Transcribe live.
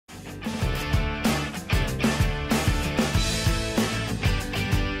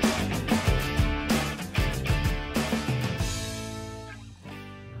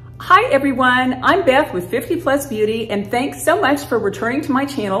everyone, I'm Beth with 50 Plus Beauty, and thanks so much for returning to my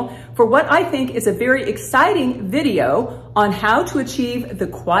channel for what I think is a very exciting video on how to achieve the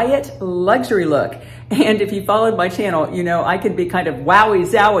quiet luxury look. And if you followed my channel, you know I can be kind of wowie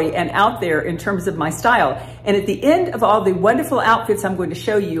zowie and out there in terms of my style. And at the end of all the wonderful outfits I'm going to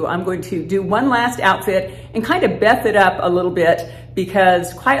show you, I'm going to do one last outfit and kind of Beth it up a little bit,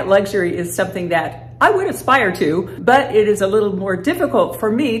 because quiet luxury is something that I would aspire to, but it is a little more difficult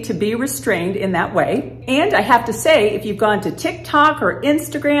for me to be restrained in that way. And I have to say, if you've gone to TikTok or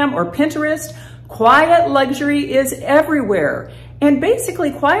Instagram or Pinterest, quiet luxury is everywhere. And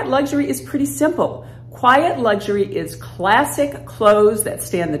basically, quiet luxury is pretty simple. Quiet luxury is classic clothes that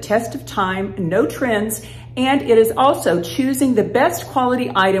stand the test of time, no trends, and it is also choosing the best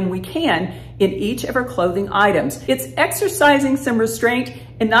quality item we can in each of our clothing items. It's exercising some restraint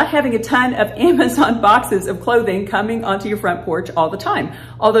and not having a ton of Amazon boxes of clothing coming onto your front porch all the time.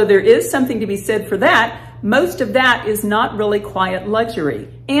 Although there is something to be said for that, most of that is not really quiet luxury.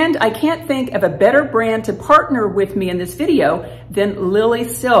 And I can't think of a better brand to partner with me in this video than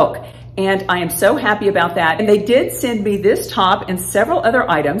LILYSILK. And I am so happy about that. And they did send me this top and several other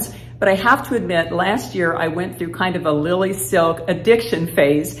items, but I have to admit, last year I went through kind of a LILYSILK addiction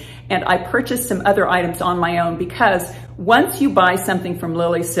phase, and I purchased some other items on my own because once you buy something from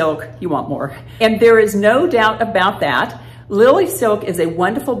LILYSILK, you want more. And there is no doubt about that. LILYSILK is a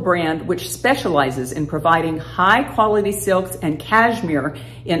wonderful brand which specializes in providing high quality silks and cashmere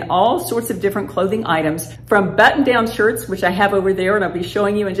in all sorts of different clothing items, from button-down shirts, which I have over there and I'll be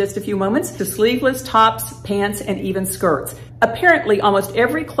showing you in just a few moments, to sleeveless tops, pants, and even skirts. Apparently, almost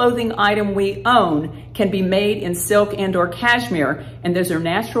every clothing item we own can be made in silk and or cashmere, and those are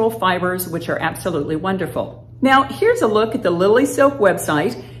natural fibers which are absolutely wonderful. Now, here's a look at the LILYSILK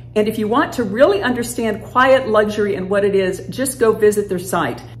website. And if you want to really understand quiet luxury and what it is, just go visit their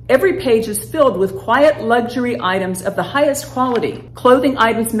site. Every page is filled with quiet luxury items of the highest quality. Clothing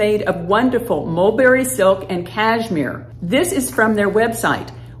items made of wonderful mulberry silk and cashmere. This is from their website.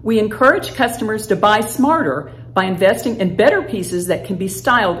 We encourage customers to buy smarter by investing in better pieces that can be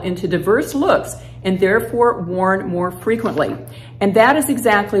styled into diverse looks and therefore worn more frequently. And that is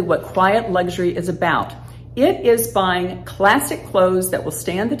exactly what quiet luxury is about. It is buying classic clothes that will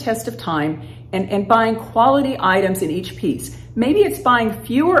stand the test of time and buying quality items in each piece. Maybe it's buying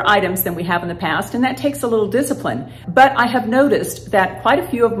fewer items than we have in the past, and that takes a little discipline. But I have noticed that quite a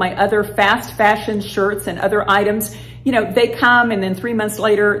few of my other fast fashion shirts and other items, you know, they come and then 3 months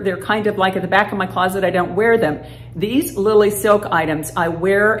later, they're kind of like at the back of my closet, I don't wear them. These LILYSILK items I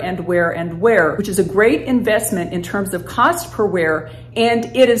wear and wear and wear, which is a great investment in terms of cost per wear, and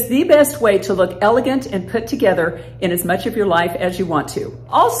it is the best way to look elegant and put together in as much of your life as you want to.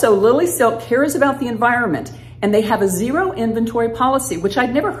 Also, LILYSILK cares about the environment, and they have a zero inventory policy, which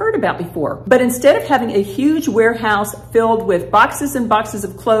I'd never heard about before. But instead of having a huge warehouse filled with boxes and boxes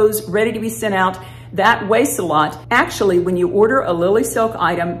of clothes ready to be sent out, that wastes a lot. Actually, when you order a LILYSILK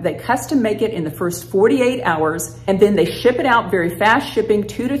item, they custom make it in the first 48 hours, and then they ship it out very fast shipping,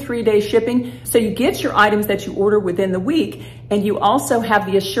 2 to 3 day shipping. So you get your items that you order within the week, and you also have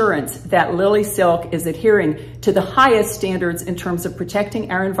the assurance that LILYSILK is adhering to the highest standards in terms of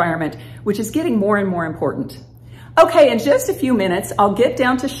protecting our environment, which is getting more and more important. Okay, in just a few minutes, I'll get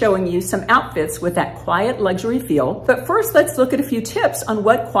down to showing you some outfits with that quiet luxury feel. But first, let's look at a few tips on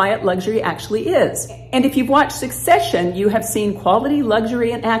what quiet luxury actually is. And if you've watched Succession, you have seen quality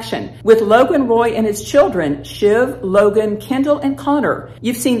luxury in action with Logan Roy and his children, Shiv, Logan, Kendall, and Connor.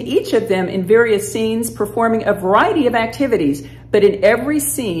 You've seen each of them in various scenes performing a variety of activities, but in every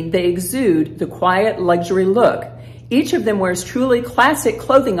scene, they exude the quiet luxury look. Each of them wears truly classic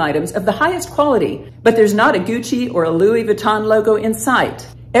clothing items of the highest quality, but there's not a Gucci or a Louis Vuitton logo in sight.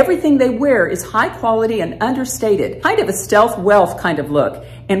 Everything they wear is high quality and understated, kind of a stealth wealth kind of look.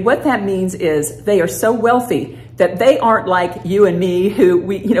 And what that means is they are so wealthy that they aren't like you and me who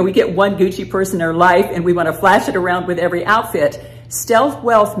we get one Gucci purse in their life and we want to flash it around with every outfit. Stealth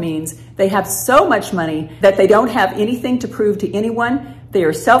wealth means they have so much money that they don't have anything to prove to anyone. They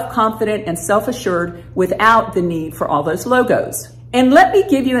are self-confident and self-assured without the need for all those logos. And let me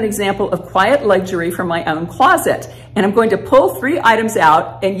give you an example of quiet luxury from my own closet. And I'm going to pull 3 items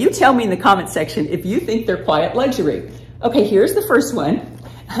out, and you tell me in the comment section if you think they're quiet luxury. Okay, here's the first one.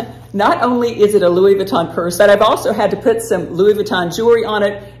 Not only is it a Louis Vuitton purse, but I've also had to put some Louis Vuitton jewelry on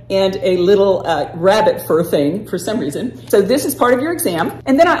it and a little rabbit fur thing for some reason. So this is part of your exam.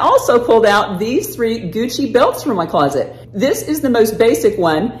 And then I also pulled out these 3 Gucci belts from my closet. This is the most basic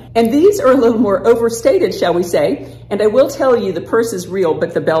one, and these are a little more overstated, shall we say. And I will tell you the purse is real,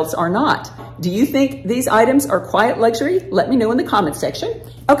 but the belts are not. Do you think these items are quiet luxury? Let me know in the comment section.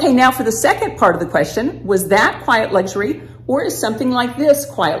 Okay, now for the second part of the question, was that quiet luxury, or is something like this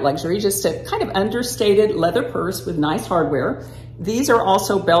quiet luxury, just a kind of understated leather purse with nice hardware? These are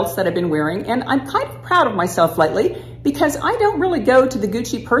also belts that I've been wearing, and I'm kind of proud of myself lately because I don't really go to the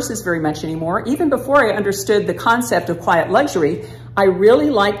Gucci purses very much anymore. Even before I understood the concept of quiet luxury, I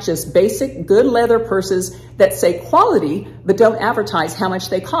really like just basic good leather purses that say quality but don't advertise how much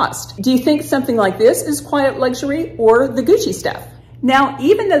they cost. Do you think something like this is quiet luxury or the Gucci stuff? Now,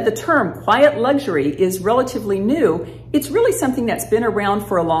 even though the term quiet luxury is relatively new, it's really something that's been around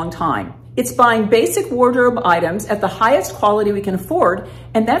for a long time. It's buying basic wardrobe items at the highest quality we can afford,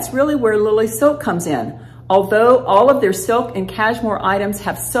 and that's really where LILYSILK comes in. Although all of their silk and cashmere items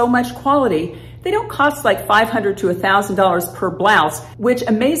have so much quality, they don't cost like $500 to $1,000 per blouse, which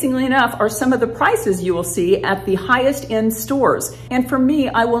amazingly enough are some of the prices you will see at the highest end stores. And for me,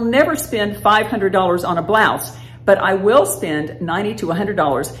 I will never spend $500 on a blouse, but I will spend $90 to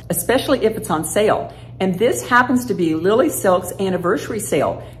 $100, especially if it's on sale. And this happens to be LILYSILK's anniversary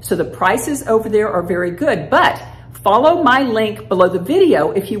sale. So the prices over there are very good, but follow my link below the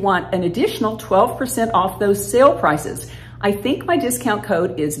video if you want an additional 12% off those sale prices. I think my discount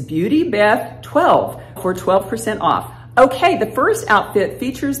code is BeautyBeth12 for 12% off. Okay, the first outfit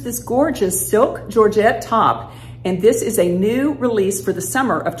features this gorgeous silk georgette top. And this is a new release for the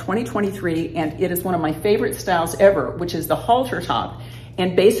summer of 2023, and it is one of my favorite styles ever, which is the halter top.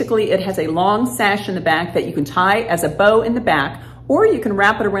 And basically it has a long sash in the back that you can tie as a bow in the back, or you can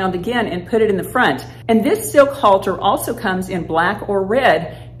wrap it around again and put it in the front. And this silk halter also comes in black or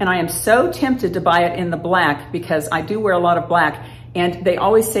red, and I am so tempted to buy it in the black because I do wear a lot of black, and they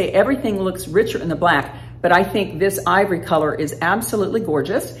always say everything looks richer in the black, but I think this ivory color is absolutely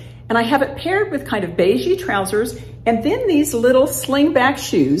gorgeous. And I have it paired with kind of beigey trousers and then these little slingback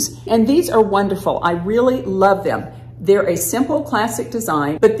shoes. And these are wonderful. I really love them. They're a simple classic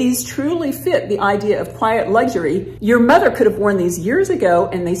design, but these truly fit the idea of quiet luxury. Your mother could have worn these years ago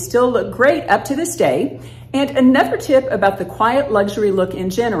and they still look great up to this day. And another tip about the quiet luxury look in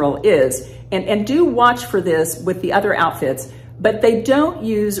general is, and do watch for this with the other outfits, but they don't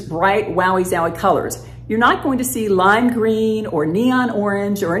use bright wowie zowie colors. You're not going to see lime green or neon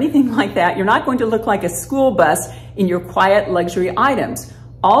orange or anything like that. You're not going to look like a school bus in your quiet luxury items.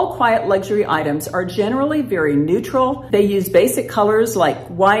 All quiet luxury items are generally very neutral. They use basic colors like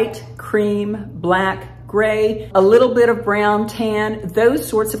white, cream, black, gray, a little bit of brown, tan, those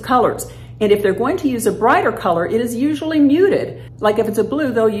sorts of colors. And if they're going to use a brighter color, it is usually muted. Like if it's a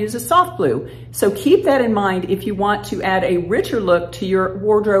blue, they'll use a soft blue. So keep that in mind if you want to add a richer look to your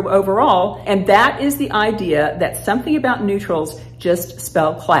wardrobe overall. And that is the idea that something about neutrals just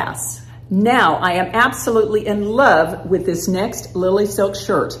spell class. Now, I am absolutely in love with this next LILYSILK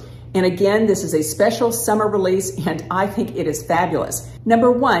shirt. And again, this is a special summer release and I think it is fabulous.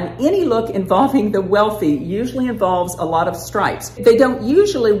 Number one, any look involving the wealthy usually involves a lot of stripes. They don't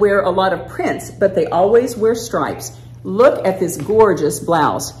usually wear a lot of prints, but they always wear stripes. Look at this gorgeous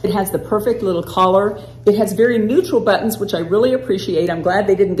blouse. It has the perfect little collar. It has very neutral buttons, which I really appreciate. I'm glad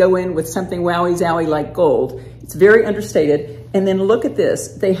they didn't go in with something wowie zowie like gold. It's very understated. And then look at this.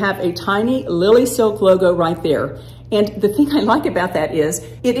 They have a tiny LILYSILK logo right there. And the thing I like about that is,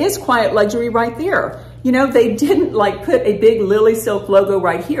 it is quiet luxury right there. You know, they didn't like put a big LILYSILK logo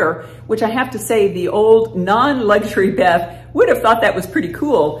right here, which I have to say the old non-luxury Beth would have thought that was pretty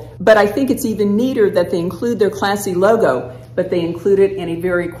cool. But I think it's even neater that they include their classy logo, but they include it in a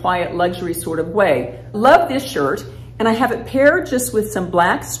very quiet luxury sort of way. Love this shirt. And I have it paired just with some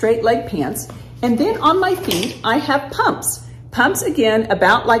black straight leg pants. And then on my feet, I have pumps. Pumps, again,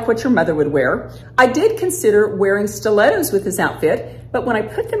 about like what your mother would wear. I did consider wearing stilettos with this outfit, but when I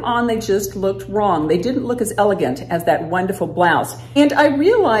put them on, they just looked wrong. They didn't look as elegant as that wonderful blouse. And I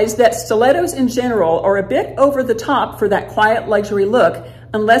realized that stilettos in general are a bit over the top for that quiet luxury look,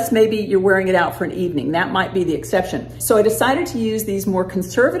 unless maybe you're wearing it out for an evening. That might be the exception. So I decided to use these more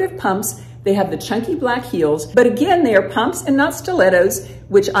conservative pumps. They have the chunky black heels, but again, they are pumps and not stilettos,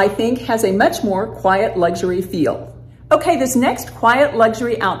 which I think has a much more quiet luxury feel. Okay, this next quiet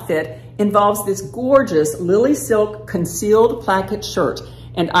luxury outfit involves this gorgeous LILYSILK concealed placket shirt.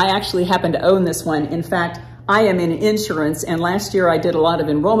 And I actually happen to own this one. In fact, I am in insurance, and last year I did a lot of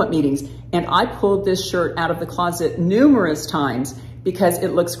enrollment meetings, and I pulled this shirt out of the closet numerous times because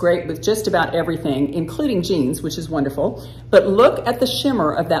it looks great with just about everything, including jeans, which is wonderful. But look at the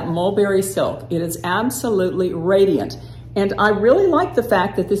shimmer of that mulberry silk. It is absolutely radiant. And I really like the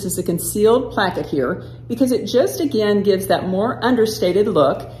fact that this is a concealed placket here because it just, again, gives that more understated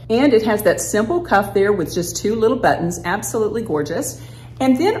look. And it has that simple cuff there with just two little buttons, absolutely gorgeous.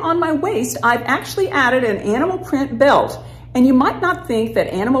 And then on my waist, I've actually added an animal print belt. And you might not think that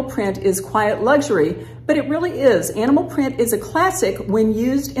animal print is quiet luxury, but it really is. Animal print is a classic when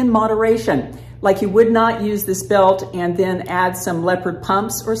used in moderation. Like you would not use this belt and then add some leopard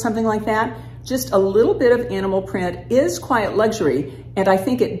pumps or something like that. Just a little bit of animal print is quiet luxury, and I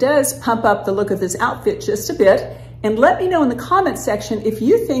think it does pump up the look of this outfit just a bit. And let me know in the comments section if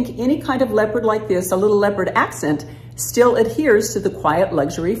you think any kind of leopard like this, a little leopard accent, still adheres to the quiet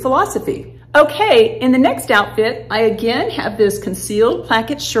luxury philosophy. Okay, in the next outfit, I again have this concealed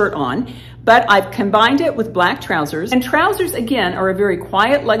placket shirt on, but I've combined it with black trousers. And trousers, again, are a very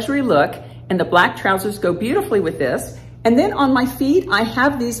quiet luxury look, and the black trousers go beautifully with this. And then on my feet, I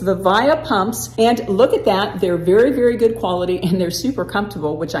have these VIVAIA pumps, and look at that. They're very, very good quality, and they're super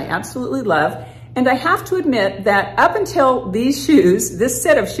comfortable, which I absolutely love. And I have to admit that up until these shoes, this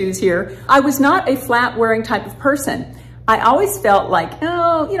set of shoes here, I was not a flat wearing type of person. I always felt like,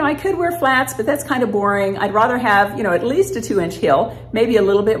 oh, I could wear flats, but that's kind of boring. I'd rather have, at least a 2-inch heel, maybe a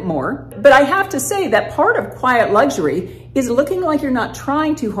little bit more. But I have to say that part of quiet luxury is looking like you're not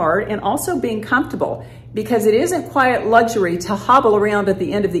trying too hard and also being comfortable, because it isn't quiet luxury to hobble around at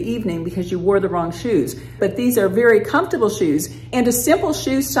the end of the evening because you wore the wrong shoes. But these are very comfortable shoes, and a simple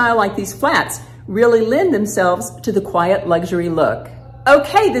shoe style like these flats really lend themselves to the quiet luxury look.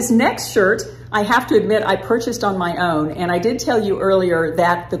 Okay, this next shirt, I have to admit I purchased on my own, and I did tell you earlier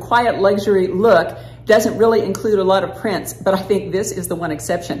that the quiet luxury look doesn't really include a lot of prints, but I think this is the one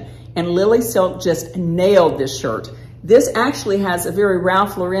exception. And LILYSILK just nailed this shirt. This actually has a very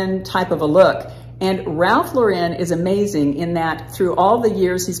Ralph Lauren type of a look. And Ralph Lauren is amazing in that through all the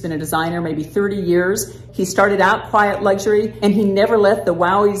years he's been a designer, maybe 30 years, he started out quiet luxury, and he never let the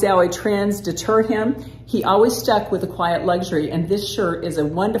wowie zowie trends deter him. He always stuck with the quiet luxury, and this shirt is a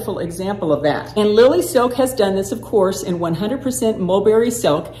wonderful example of that. And LILYSILK has done this, of course, in 100% mulberry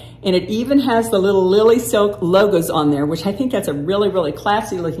silk, and it even has the little LILYSILK logos on there, which I think that's a really, really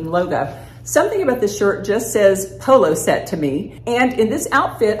classy looking logo. Something about this shirt just says polo set to me. And in this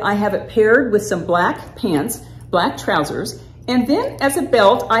outfit, I have it paired with some black pants, black trousers, and then as a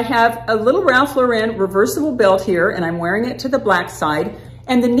belt, I have a little Ralph Lauren reversible belt here, and I'm wearing it to the black side.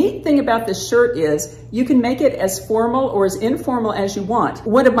 And the neat thing about this shirt is you can make it as formal or as informal as you want.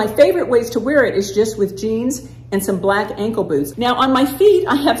 One of my favorite ways to wear it is just with jeans and some black ankle boots. Now on my feet,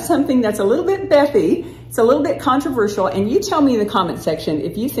 I have something that's a little bit Bethy. It's a little bit controversial, and you tell me in the comment section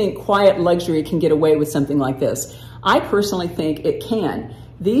if you think quiet luxury can get away with something like this. I personally think it can.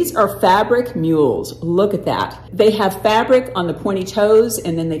 These are fabric mules. Look at that. They have fabric on the pointy toes,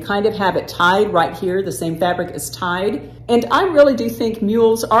 and then they kind of have it tied right here. The same fabric is tied. And I really do think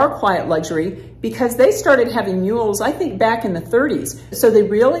mules are quiet luxury because they started having mules, I think, back in the 30s. So they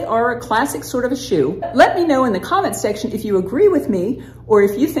really are a classic sort of a shoe. Let me know in the comment section if you agree with me or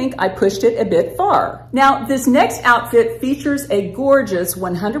if you think I pushed it a bit far. Now, this next outfit features a gorgeous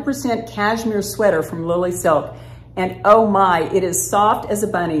 100% cashmere sweater from LILYSILK. And oh my, it is soft as a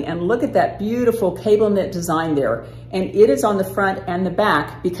bunny. And look at that beautiful cable knit design there. And it is on the front and the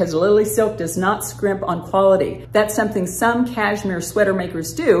back because LILYSILK does not scrimp on quality. That's something some cashmere sweater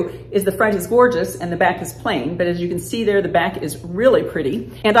makers do, is the front is gorgeous and the back is plain. But as you can see there, the back is really pretty.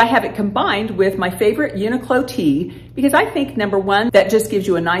 And I have it combined with my favorite Uniqlo tee because I think, number one, that just gives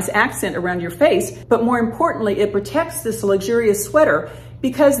you a nice accent around your face. But more importantly, it protects this luxurious sweater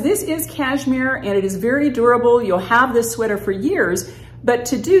because this is cashmere and it is very durable. You'll have this sweater for years, but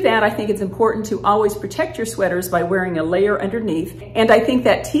to do that, I think it's important to always protect your sweaters by wearing a layer underneath. And I think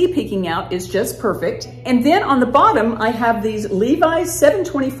that tee peeking out is just perfect. And then on the bottom, I have these Levi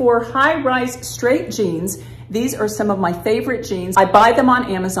 724 high-rise straight jeans. These are some of my favorite jeans. I buy them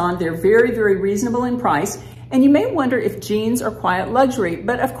on Amazon. They're very, very reasonable in price. And you may wonder if jeans are quiet luxury,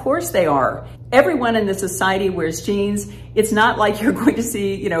 but of course they are. Everyone in this society wears jeans. It's not like you're going to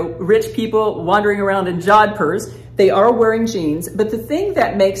see, rich people wandering around in jodhpurs. They are wearing jeans, but the thing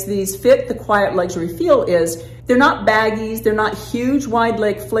that makes these fit the quiet luxury feel is they're not baggies, they're not huge wide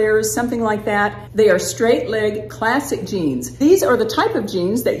leg flares, something like that. They are straight leg classic jeans. These are the type of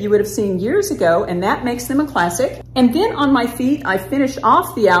jeans that you would have seen years ago, and that makes them a classic. And then on my feet, I finish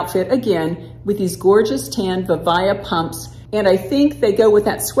off the outfit again with these gorgeous tan VIVAIA pumps, and I think they go with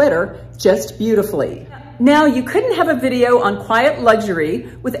that sweater just beautifully. Now, you couldn't have a video on quiet luxury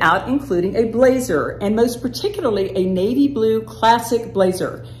without including a blazer, and most particularly a navy blue classic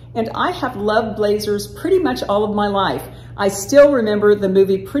blazer. And I have loved blazers pretty much all of my life. I still remember the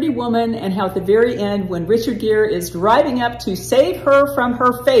movie Pretty Woman and how at the very end, when Richard Gere is driving up to save her from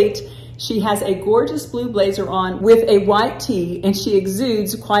her fate, She has a gorgeous blue blazer on with a white tee, and she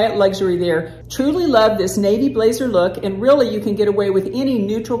exudes quiet luxury there. Truly love this navy blazer look, and really you can get away with any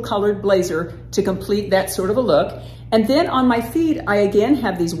neutral colored blazer to complete that sort of a look. And then on my feet, I again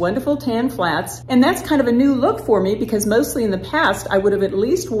have these wonderful tan flats, and that's kind of a new look for me because mostly in the past, I would have at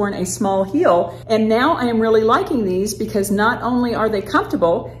least worn a small heel. And now I am really liking these because not only are they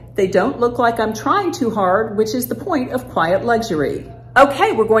comfortable, they don't look like I'm trying too hard, which is the point of quiet luxury.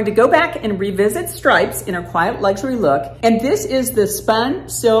 Okay, we're going to go back and revisit stripes in our quiet luxury look. And this is the spun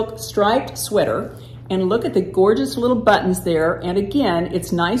silk striped sweater. And look at the gorgeous little buttons there. And again,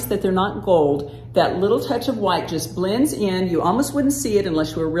 it's nice that they're not gold. That little touch of white just blends in. You almost wouldn't see it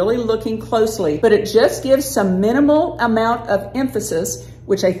unless you were really looking closely, but it just gives some minimal amount of emphasis,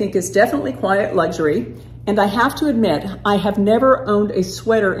 which I think is definitely quiet luxury. And I have to admit, I have never owned a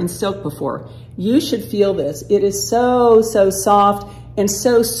sweater in silk before. You should feel this. It is so, so soft and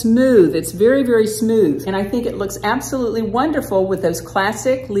so smooth. It's very, very smooth. And I think it looks absolutely wonderful with those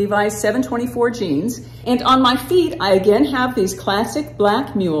classic Levi 724 jeans. And on my feet, I again have these classic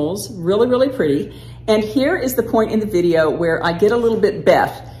black mules, really, really pretty. And here is the point in the video where I get a little bit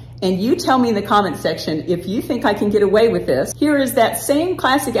Beth. And you tell me in the comment section if you think I can get away with this. Here is that same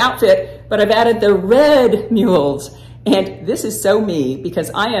classic outfit, but I've added the red mules. And this is so me because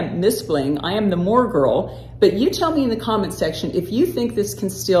I am Miss Bling, I am the more girl, but you tell me in the comment section if you think this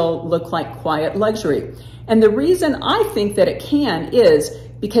can still look like quiet luxury. And the reason I think that it can is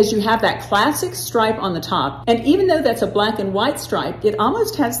because you have that classic stripe on the top. And even though that's a black and white stripe, it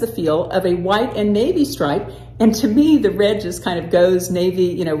almost has the feel of a white and navy stripe. And to me, the red just kind of goes navy,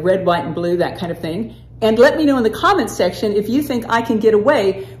 you know, red, white, and blue, that kind of thing. And let me know in the comment section if you think I can get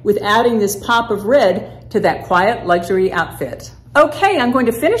away with adding this pop of red to that quiet luxury outfit. Okay, I'm going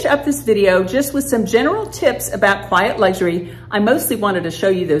to finish up this video just with some general tips about quiet luxury. I mostly wanted to show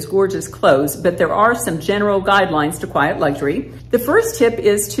you those gorgeous clothes, but there are some general guidelines to quiet luxury. The first tip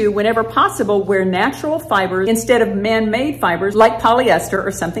is to, whenever possible, wear natural fibers instead of man-made fibers like polyester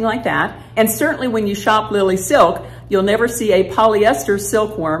or something like that. And certainly when you shop LILYSILK, you'll never see a polyester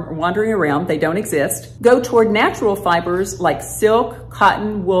silkworm wandering around. They don't exist. Go toward natural fibers like silk,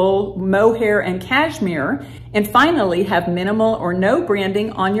 cotton, wool, mohair, and cashmere. And finally, have minimal or no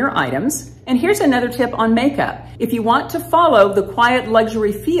branding on your items. And here's another tip on makeup. If you want to follow the quiet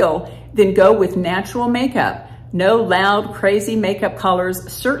luxury feel, then go with natural makeup. No loud, crazy makeup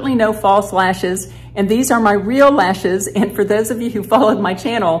colors, certainly no false lashes. And these are my real lashes. And for those of you who followed my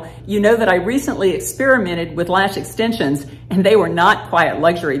channel, you know that I recently experimented with lash extensions, and they were not quiet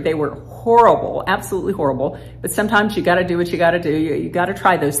luxury. They were horrible, absolutely horrible. But sometimes you gotta do what you gotta do. You gotta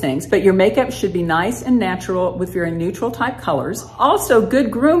try those things. But your makeup should be nice and natural with very neutral type colors. Also,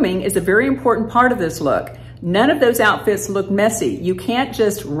 good grooming is a very important part of this look. None of those outfits look messy. You can't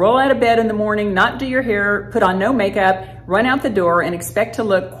just roll out of bed in the morning, not do your hair, put on no makeup, run out the door and expect to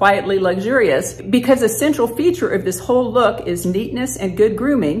look quietly luxurious, because a central feature of this whole look is neatness and good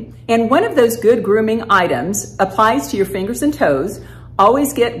grooming. And one of those good grooming items applies to your fingers and toes.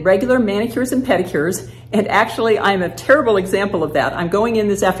 Always get regular manicures and pedicures. And actually, I'm a terrible example of that. I'm going in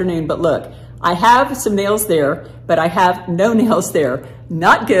this afternoon, but look, I have some nails there, but I have no nails there.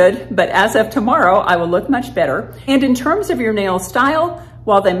 Not good, but as of tomorrow, I will look much better. And in terms of your nail style,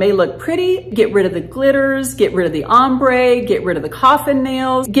 while they may look pretty, get rid of the glitters, get rid of the ombre, get rid of the coffin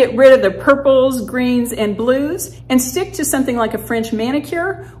nails, get rid of the purples, greens, and blues, and stick to something like a French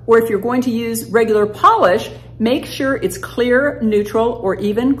manicure, or if you're going to use regular polish, make sure it's clear, neutral, or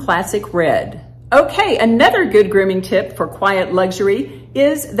even classic red. Okay, another good grooming tip for quiet luxury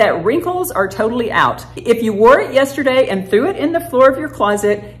is that wrinkles are totally out. If you wore it yesterday and threw it in the floor of your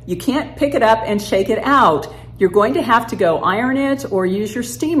closet, you can't pick it up and shake it out. You're going to have to go iron it or use your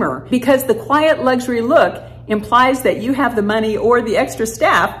steamer, because the quiet luxury look implies that you have the money or the extra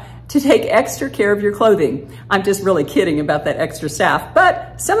staff to take extra care of your clothing. I'm just really kidding about that extra staff,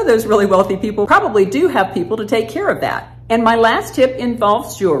 but some of those really wealthy people probably do have people to take care of that. And my last tip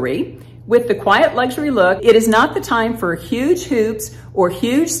involves jewelry. With the quiet luxury look, it is not the time for huge hoops or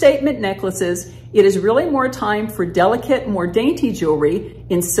huge statement necklaces. It is really more time for delicate, more dainty jewelry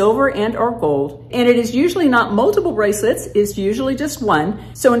in silver and or gold. And it is usually not multiple bracelets, it's usually just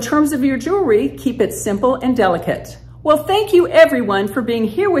one. So in terms of your jewelry, keep it simple and delicate. Well, thank you everyone for being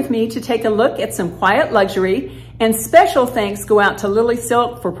here with me to take a look at some quiet luxury. And special thanks go out to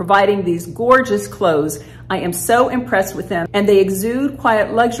LILYSILK for providing these gorgeous clothes. I am so impressed with them, and they exude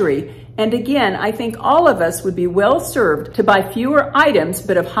quiet luxury. And again, I think all of us would be well served to buy fewer items,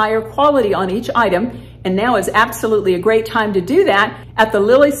 but of higher quality on each item. And now is absolutely a great time to do that at the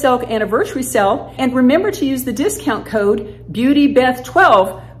LILYSILK anniversary sale. And remember to use the discount code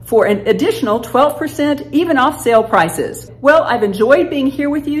BEAUTYBETH12 for an additional 12% even off sale prices. Well, I've enjoyed being here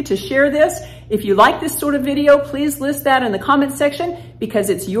with you to share this. If you like this sort of video, please list that in the comment section because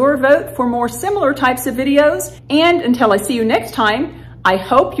it's your vote for more similar types of videos. And until I see you next time, I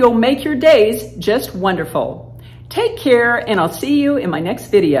hope you'll make your days just wonderful. Take care, and I'll see you in my next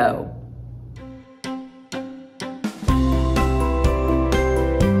video.